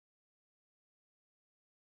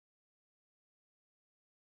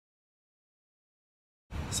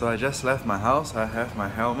So I just left my house. I have my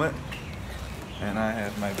helmet and I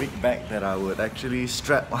have my big bag that I would actually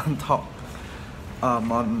strap on top.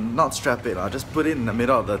 Not strap it, I'll just put it in the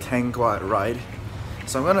middle of the tank while I ride.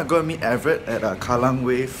 So I'm gonna go and meet Everard at Kallang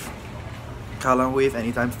Wave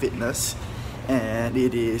Anytime Fitness, and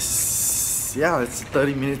it is, yeah, it's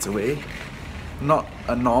 30 minutes away. Not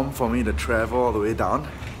a norm for me to travel all the way down.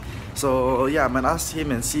 So yeah, I'm gonna ask him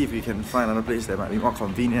and see if we can find another place that might be more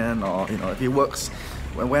convenient, or you know, if it works.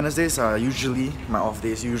 Wednesdays are usually my off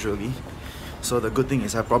days usually. So the good thing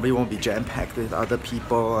is I probably won't be jam-packed with other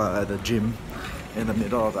people at the gym in the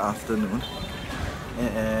middle of the afternoon.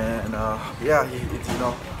 And yeah, you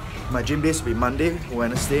know, my gym days will be Monday,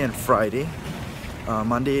 Wednesday and Friday.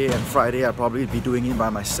 Monday and Friday I'll probably be doing it by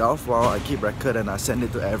myself while I keep record and I send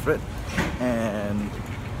it to Everett. And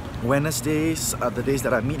Wednesdays are the days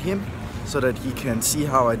that I meet him so that he can see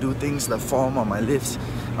how I do things, the form on my lifts,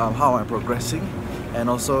 how I'm progressing, and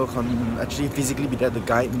also actually physically be there to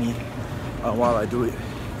guide me while I do it.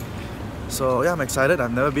 So yeah, I'm excited.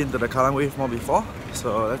 I've never been to the Kallang Wave Mall before,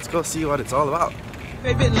 so let's go see what it's all about.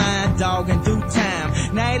 Favorite line, dog, in due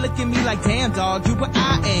time. Now they look at me like, damn, dog, you what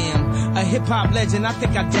I am. A hip-hop legend, I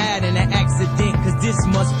think I died in an accident, cause this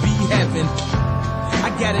must be heaven. I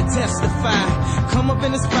gotta testify. Come up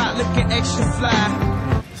in the spot looking extra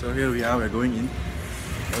fly. So here we are, we're going in.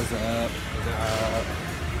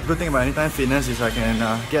 Good thing about Anytime Fitness is I can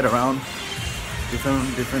get around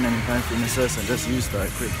different Anytime Fitnesses and just use the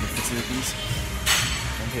facilities.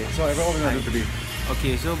 Okay, so everyone, what we're going to do today?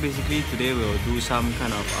 Okay, so basically today we'll do some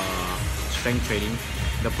kind of strength training,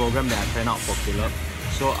 the program that I planned out for Caleb.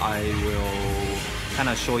 So I will kind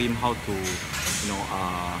of show him how to, you know,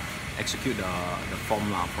 execute the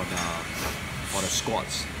formula for the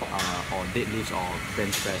squats or deadlifts or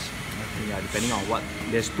bench press. Yeah, depending on what.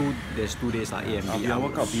 There's two days like A and B. I'll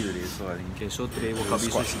workout B today, so I think. Okay, so today workout B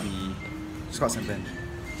should be squats and bench.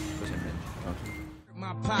 Squats and bench. Okay.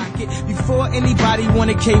 My pocket before anybody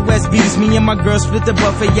wanted K West beats. Me and my girl split the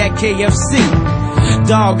buffet at KFC.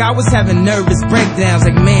 Dog, I was having nervous breakdowns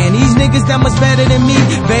like, man, these niggas that much better than me.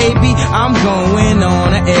 Baby, I'm going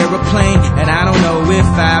on an aeroplane and I don't know if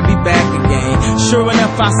I'll be back again. Sure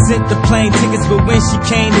enough, I sent the plane tickets, but when she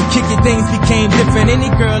came to kick it, things became different. Any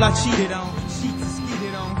girl I cheated on, she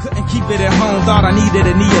skeeted on, couldn't keep it at home, thought I needed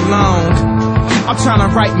a knee alone. I'm trying to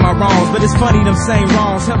right my wrongs, but it's funny them same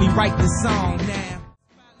wrongs help me write this song now.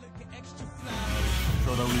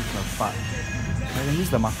 Shoulder width apart. I can use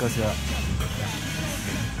the markers here.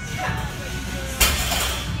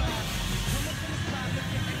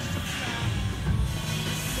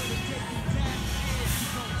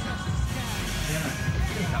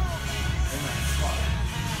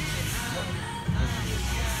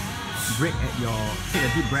 Break at your, take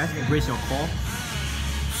a deep breath, brace your core.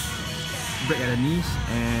 Break at the knees,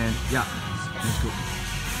 and yeah, that's good.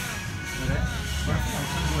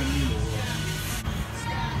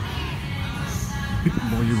 Big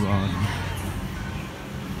boy rod.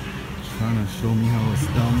 Trying to show me how it's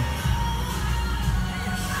done.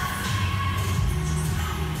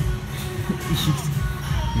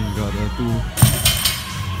 We got I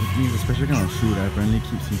think it's a special kind of shoe that apparently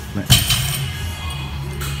keeps him flat.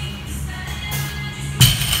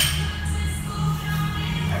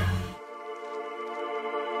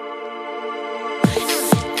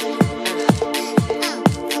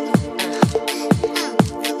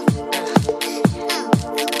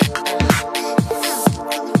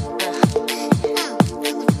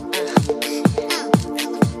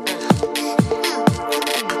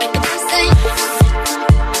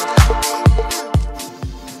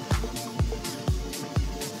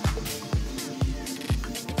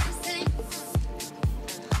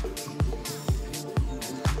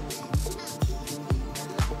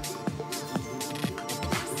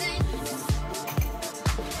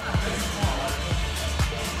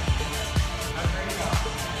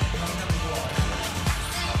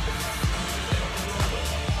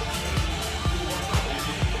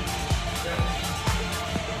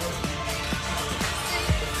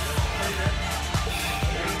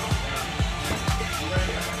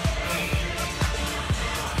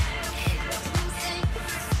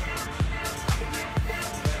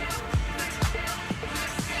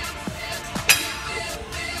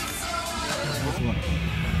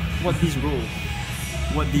 What this, bro?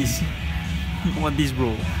 What this? What this,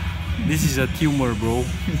 bro? This is a tumor, bro.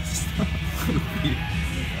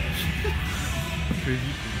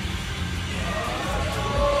 Crazy.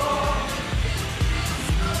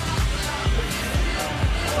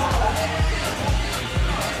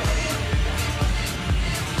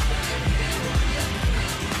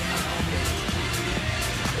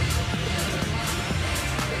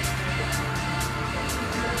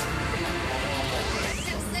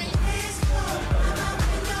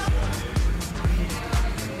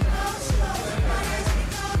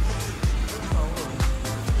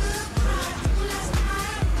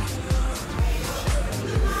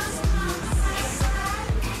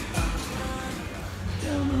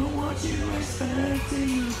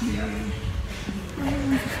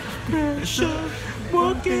 pressure,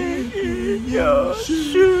 walking in your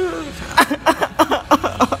shoes.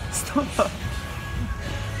 Stop.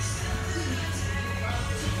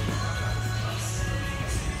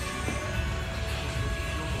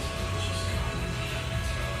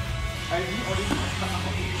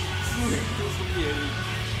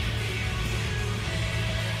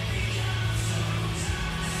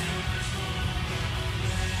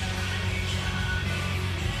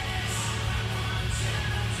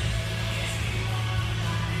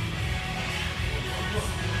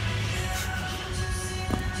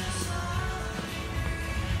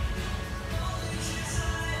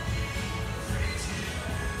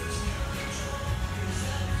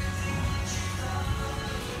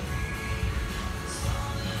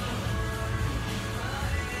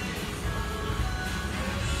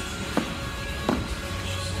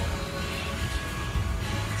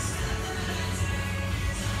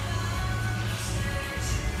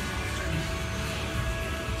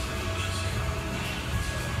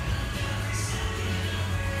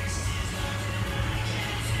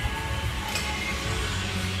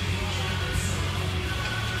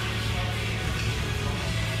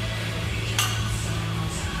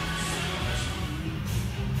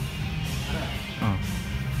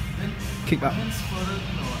 Kick up.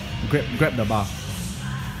 Grab the bar.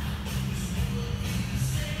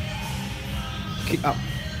 Kick up.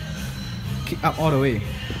 Kick up all the way.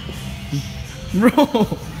 Bro!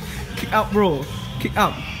 Kick up, bro. Kick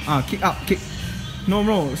up. Kick up. Kick. No,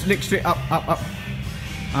 bro. Leg straight up, up, up.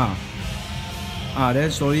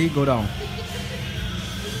 Then slowly go down.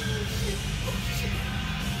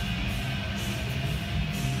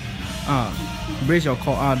 Brace your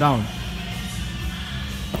core. Down.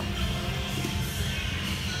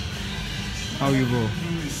 How you go?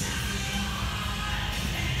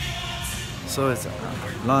 So it's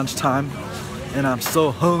lunch time, and I'm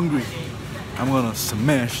so hungry. I'm gonna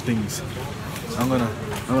smash things. I'm gonna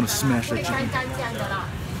smash the chicken.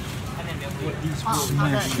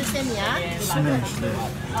 Smash it. Smash it.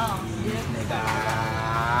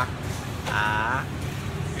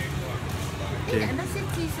 Okay.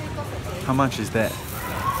 How much is that?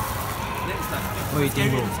 What do you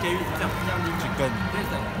think, bro? Chicken.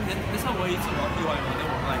 That's how 我一次我意外嘛，但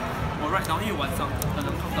我 like 我 right 然后因为晚上可能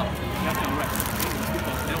看不到，要这样 right，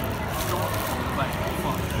 然后我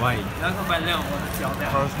Why? 然后白亮我的脚这样。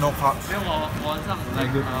 There's no carbs. 因为我晚上 like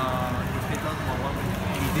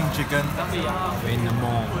Eating chicken In the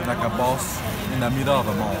mall. like a boss in the middle of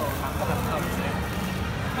a mall.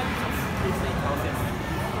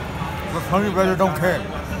 The honey brother don't care.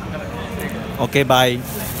 Okay, bye.